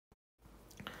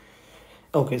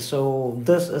Okay, so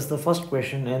this is the first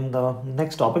question in the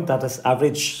next topic, that is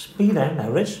average speed and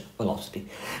average velocity.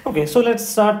 Okay, so let's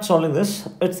start solving this.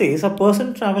 It says a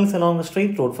person travels along a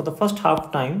straight road for the first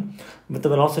half time with the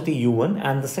velocity u1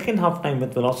 and the second half time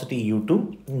with velocity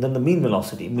u2, and then the mean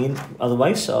velocity,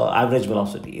 otherwise average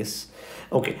velocity is.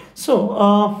 Okay, so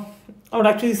I would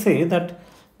actually say that,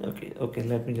 okay,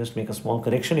 let me just make a small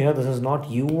correction here. This is not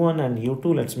u1 and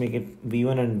u2, let's make it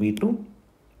v1 and v2.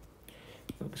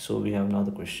 Okay, so we have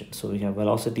another question. So we have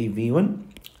velocity v1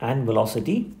 and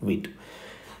velocity v2.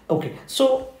 Okay,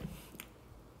 so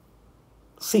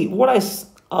see what I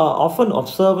often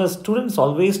observe is students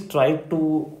always try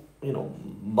to,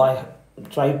 by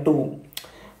try to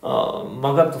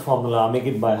mug up the formula, make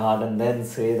it by heart, and then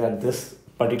say that this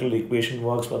particular equation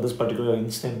works for this particular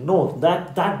instant. No,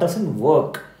 that doesn't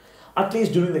work, at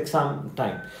least during the exam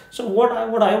time. So what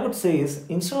I would say is,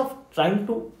 instead of trying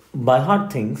to by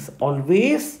heart things,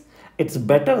 always it's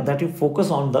better that you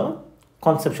focus on the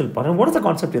conceptual part. And what is the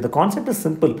concept here? The concept is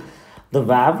simple. The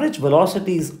average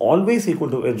velocity is always equal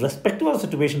to, irrespective of the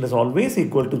situation, is always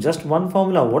equal to just one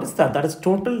formula. What is that? That is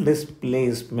total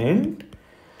displacement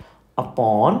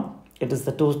upon, it is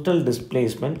the total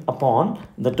displacement upon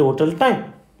the total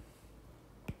time.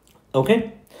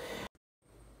 Okay.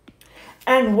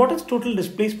 And what is total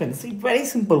displacement? See, very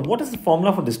simple. What is the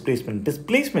formula for displacement?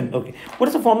 Displacement, okay. What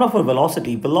is the formula for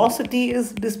velocity? Velocity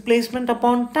is displacement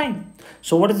upon time.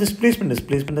 So what is displacement?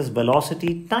 Displacement is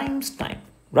velocity times time,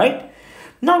 right?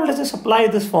 Now let us just apply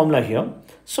this formula here.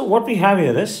 So what we have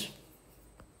here is,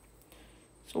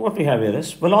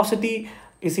 velocity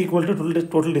is equal to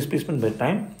total displacement by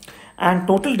time, and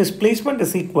total displacement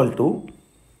is equal to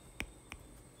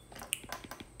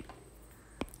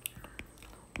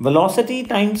velocity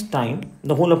times time,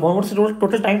 the whole upon, what's the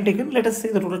total time taken? Let us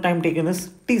say the total time taken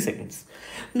is t seconds.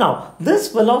 Now, this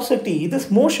velocity, this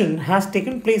motion has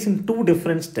taken place in two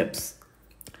different steps.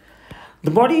 The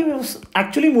body was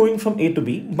actually moving from A to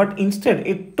B, but instead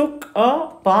it took a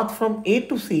path from A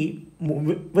to C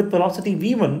with velocity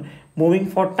v1 moving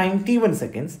for time t1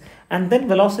 seconds, and then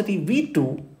velocity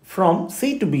v2 from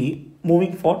C to B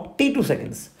moving for t2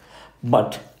 seconds.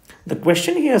 But the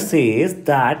question here says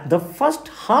that the first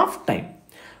half time,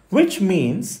 which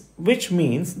means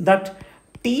that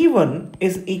t1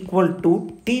 is equal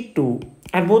to t2,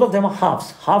 and both of them are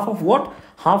halves. Half of what?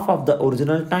 Half of the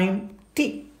original time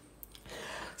t.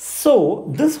 So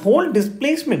this whole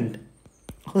displacement,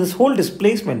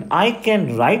 I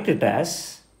can write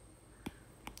this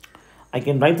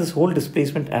whole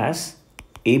displacement as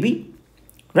AB,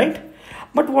 right?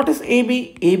 But what is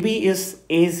AB? AB is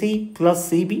AC plus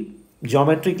CB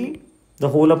geometrically, the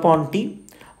whole upon T.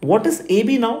 What is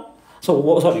AB now?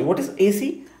 So, sorry, what is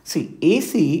AC? See,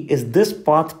 AC is this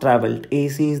path traveled.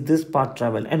 AC is this path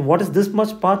traveled. And what is this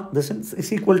much path? This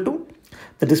is equal to,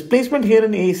 the displacement here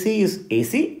in AC is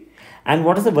AC. And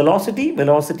what is the velocity?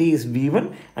 Velocity is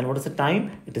V1. And what is the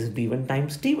time? It is V1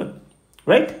 times T1,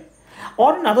 right?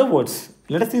 Or in other words,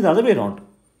 let us see the other way around.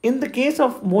 In the case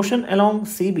of motion along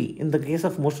CB,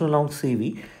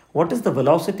 what is the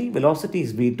velocity? Velocity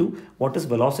is V2. What is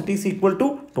velocity is equal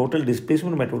to? Total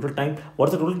displacement by total time. What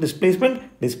is the total displacement?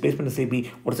 Displacement is CB.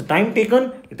 What is the time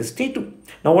taken? It is T2.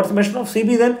 Now what is the measure of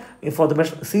CB then? If for the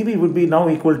measure CB would be now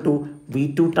equal to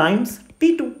V2 times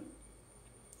T2.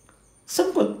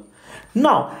 Simple.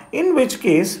 Now, in which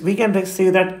case we can say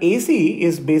that AC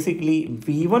is basically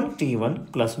V1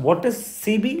 T1 plus what is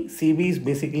CB? CB is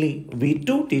basically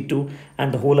V2 T2,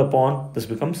 and the whole upon this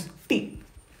becomes T,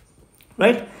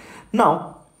 right?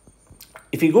 Now,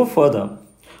 if we go further,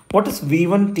 what is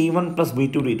V1 T1 plus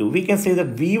V2 T2? We can say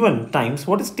that V1 times,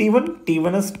 what is T1?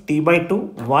 T1 is T by 2.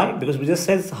 Why? Because we just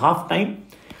said it's half time,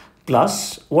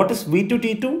 plus what is V2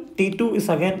 T2? T2 is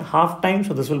again half time,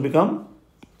 so this will become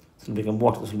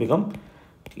what? This will become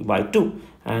T by 2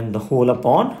 and the whole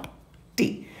upon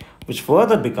T, which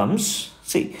further becomes,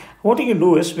 see, what you can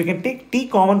do is we can take T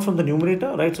common from the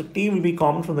numerator, right? So T will be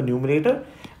common from the numerator,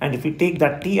 and if we take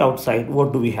that T outside,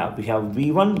 what do we have? We have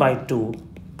V1 by 2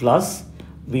 plus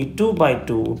V2 by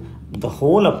 2, the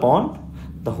whole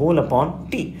upon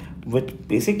T, which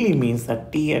basically means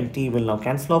that T and T will now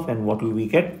cancel off, and what will we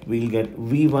get? We'll get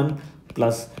V1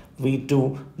 plus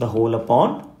V2, the whole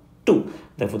upon 2.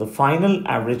 Therefore, the final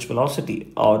average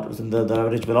velocity, or the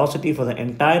average velocity for the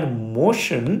entire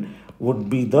motion would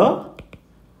be the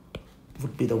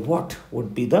what?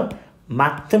 Would be the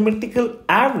mathematical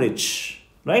average,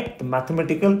 right? The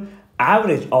mathematical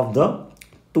average of the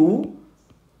two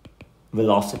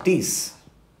velocities.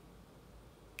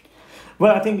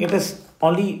 Well, I think it is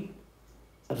only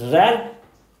rare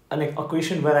an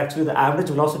equation where actually the average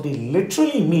velocity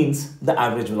literally means the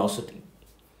average velocity.